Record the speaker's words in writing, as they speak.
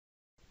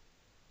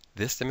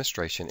This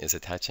demonstration is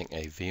attaching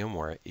a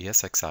VMware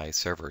ESXi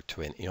server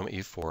to an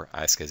ME4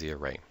 iSCSI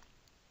array.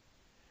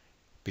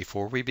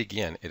 Before we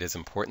begin, it is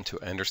important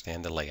to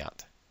understand the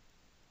layout.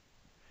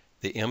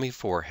 The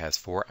ME4 has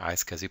 4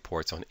 iSCSI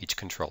ports on each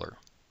controller.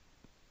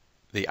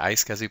 The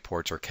iSCSI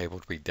ports are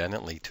cabled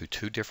redundantly to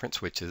 2 different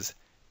switches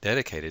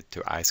dedicated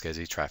to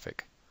iSCSI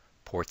traffic.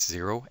 Ports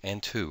 0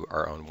 and 2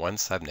 are on one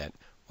subnet,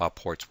 while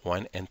ports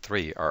 1 and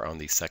 3 are on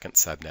the second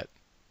subnet.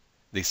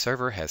 The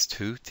server has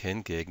 2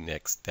 10 gig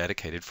NICs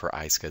dedicated for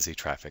iSCSI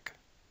traffic.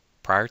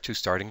 Prior to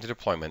starting the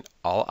deployment,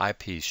 all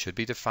IPs should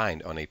be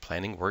defined on a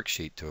planning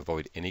worksheet to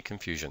avoid any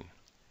confusion.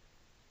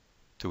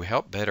 To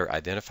help better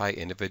identify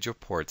individual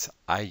ports,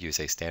 I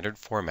use a standard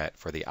format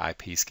for the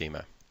IP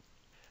schema.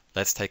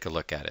 Let's take a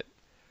look at it.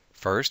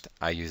 First,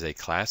 I use a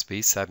Class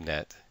B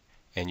subnet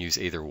and use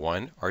either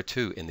 1 or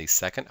 2 in the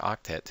second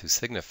octet to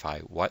signify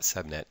what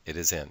subnet it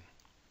is in.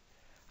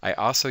 I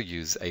also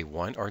use a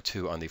 1 or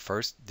 2 on the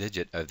first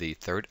digit of the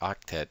third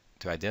octet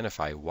to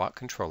identify what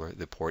controller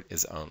the port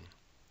is on.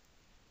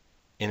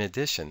 In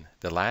addition,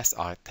 the last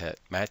octet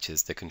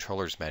matches the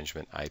controller's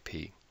management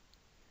IP.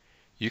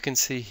 You can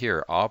see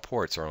here all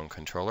ports are on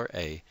controller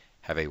A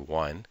have a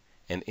 1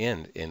 and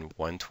end in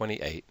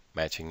 128,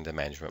 matching the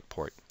management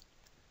port.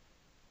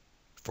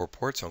 For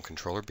ports on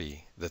controller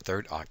B, the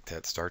third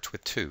octet starts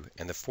with 2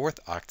 and the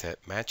fourth octet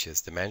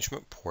matches the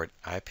management port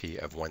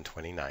IP of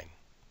 129.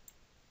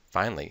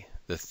 Finally,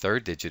 the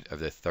third digit of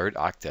the third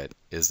octet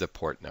is the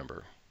port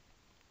number.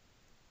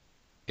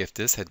 If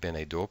this had been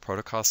a dual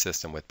protocol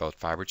system with both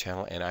fiber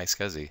channel and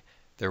iSCSI,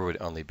 there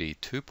would only be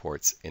 2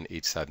 ports in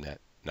each subnet,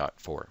 not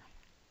 4.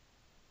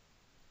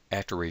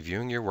 After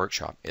reviewing your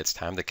workshop, it's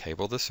time to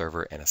cable the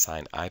server and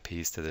assign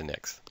IPs to the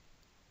NICs.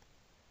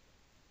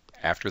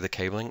 After the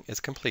cabling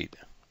is complete,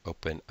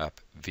 open up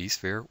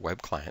vSphere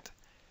Web Client,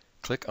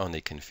 click on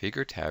the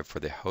Configure tab for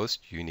the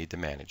host you need to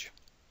manage.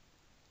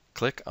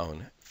 Click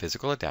on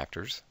Physical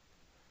Adapters,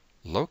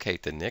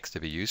 locate the NICs to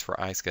be used for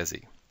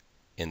iSCSI.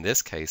 In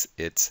this case,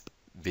 it's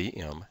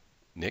VM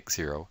NIC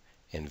 0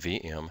 and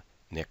VM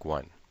NIC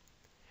 1.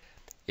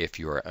 If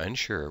you are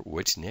unsure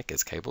which NIC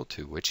is cabled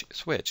to which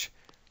switch,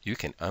 you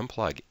can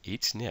unplug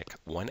each NIC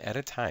one at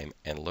a time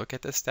and look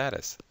at the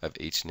status of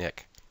each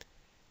NIC.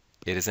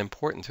 It is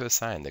important to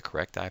assign the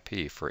correct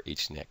IP for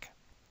each NIC.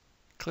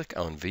 Click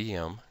on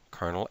VM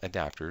Kernel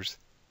Adapters,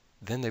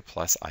 then the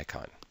plus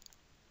icon.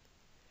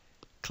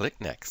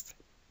 Click Next.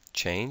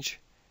 Change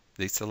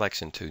the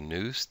selection to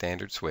New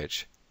Standard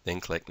Switch, then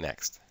click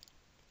Next.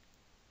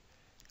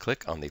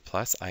 Click on the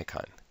plus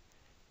icon.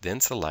 Then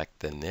select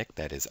the NIC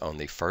that is on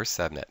the first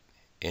subnet.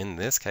 In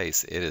this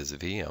case, it is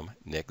VM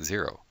NIC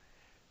 0.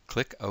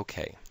 Click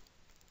OK.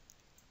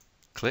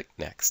 Click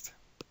Next.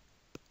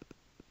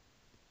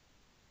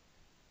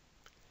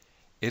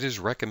 It is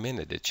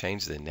recommended to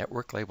change the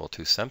network label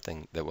to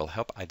something that will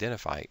help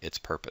identify its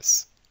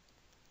purpose.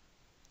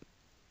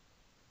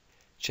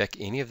 Check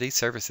any of these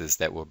services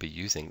that will be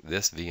using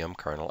this VM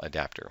kernel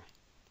adapter.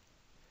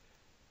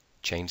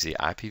 Change the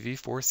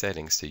IPv4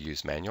 settings to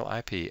use manual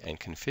IP and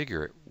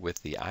configure it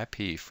with the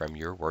IP from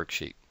your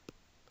worksheet.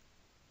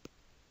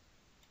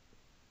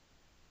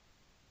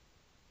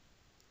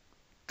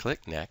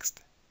 Click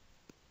Next,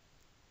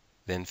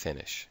 then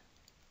Finish.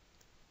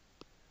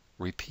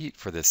 Repeat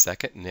for the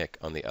second NIC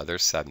on the other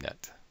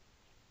subnet.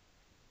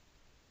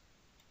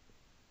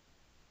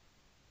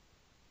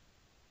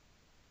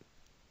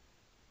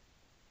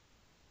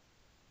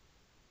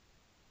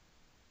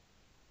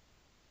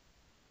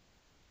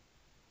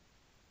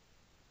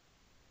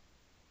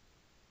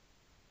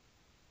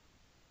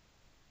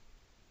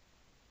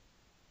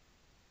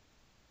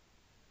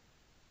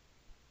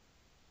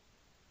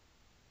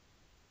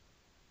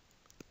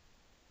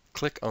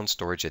 Click on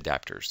Storage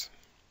Adapters.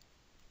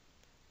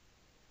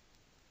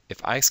 If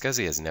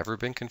iSCSI has never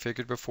been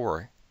configured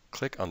before,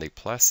 click on the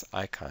plus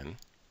icon,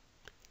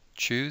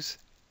 choose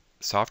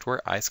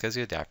Software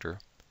iSCSI Adapter,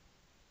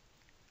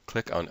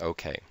 click on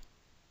OK.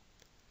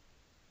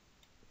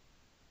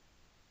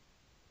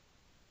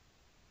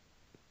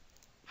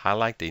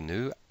 Highlight the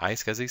new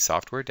iSCSI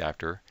software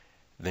adapter,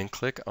 then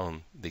click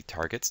on the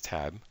Targets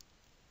tab,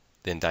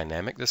 then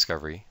Dynamic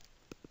Discovery,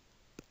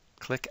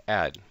 click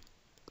Add.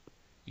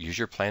 Use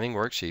your planning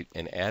worksheet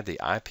and add the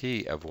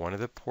IP of one of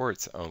the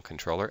ports on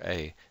controller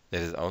A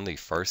that is on the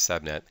first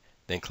subnet,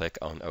 then click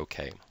on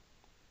OK.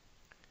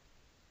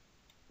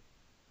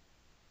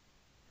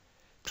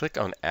 Click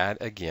on Add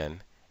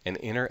again and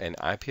enter an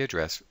IP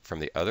address from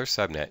the other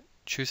subnet,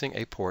 choosing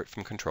a port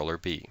from controller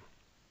B.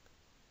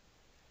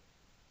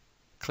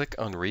 Click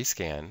on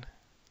Rescan.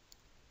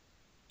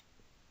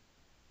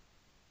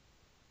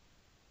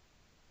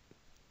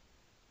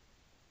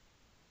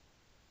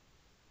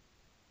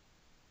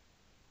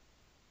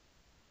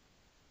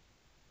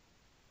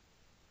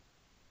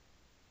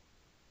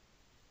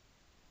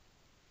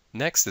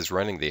 Next is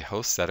running the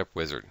Host Setup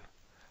Wizard.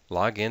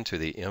 Log into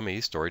the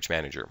ME Storage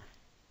Manager.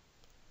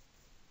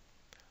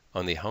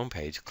 On the home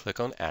page, click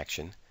on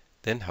Action,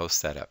 then Host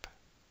Setup.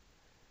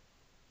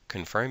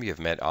 Confirm you have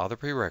met all the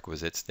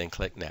prerequisites, then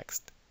click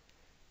Next.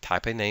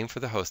 Type a name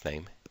for the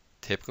hostname,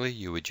 Typically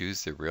you would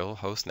use the real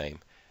host name.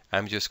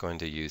 I'm just going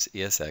to use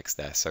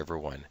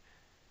ESX-server1.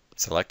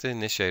 Select the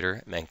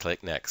initiator and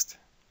click Next.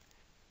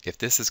 If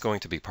this is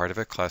going to be part of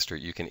a cluster,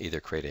 you can either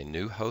create a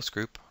new host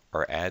group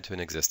or add to an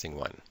existing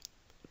one.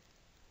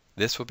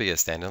 This will be a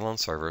standalone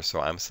server, so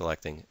I'm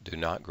selecting Do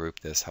Not Group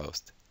This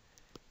Host.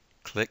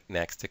 Click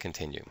Next to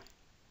continue.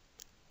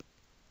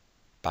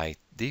 By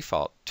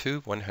default,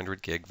 2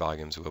 100 gig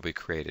volumes will be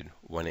created,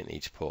 one in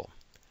each pool.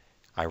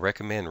 I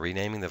recommend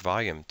renaming the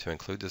volume to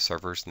include the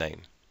server's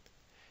name.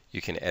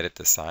 You can edit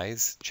the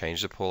size,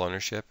 change the pool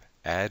ownership,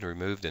 add and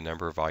remove the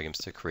number of volumes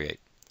to create.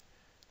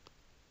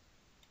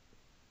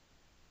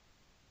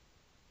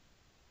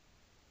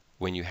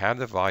 When you have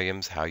the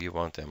volumes how you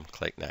want them,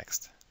 click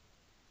Next.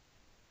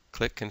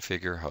 Click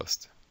Configure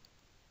Host.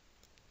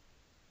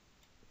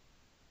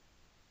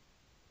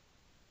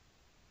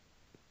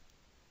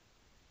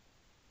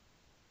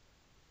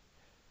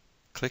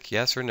 Click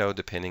Yes or No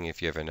depending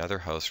if you have another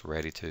host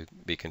ready to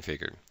be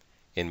configured.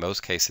 In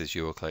most cases,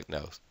 you will click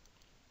No.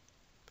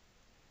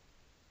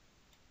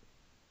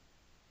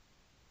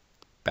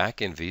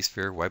 Back in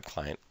vSphere Web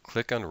Client,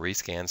 click on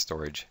Rescan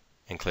Storage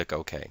and click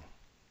OK.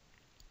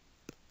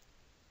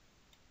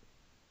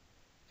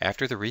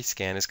 After the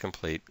rescan is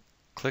complete,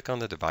 click on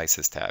the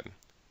Devices tab.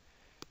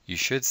 You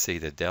should see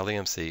the Dell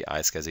EMC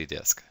iSCSI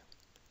disk.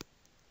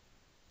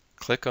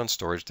 Click on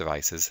Storage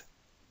Devices,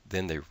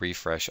 then the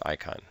refresh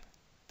icon.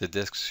 The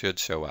disk should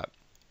show up.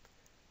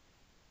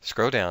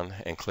 Scroll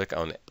down and click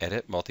on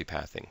Edit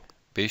Multipathing.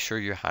 Be sure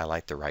you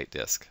highlight the right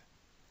disk.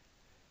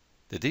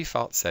 The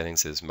default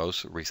settings is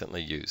most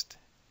recently used.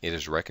 It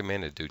is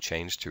recommended to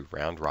change to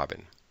round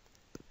robin.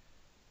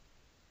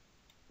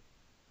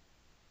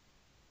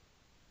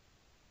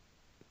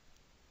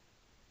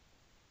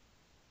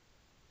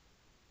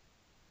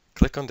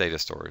 Click on Data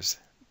Stores,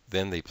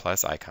 then the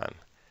plus icon.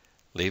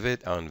 Leave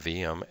it on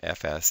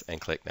VMFS and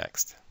click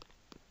Next.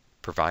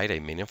 Provide a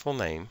meaningful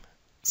name,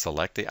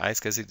 select the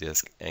iSCSI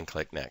disk and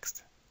click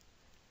Next.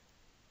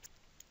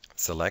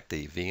 Select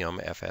the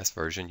VMFS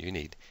version you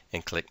need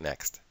and click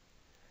Next.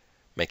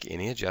 Make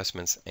any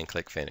adjustments and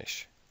click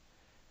Finish.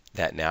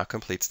 That now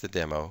completes the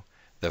demo.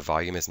 The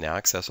volume is now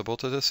accessible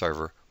to the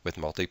server with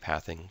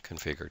multipathing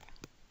configured.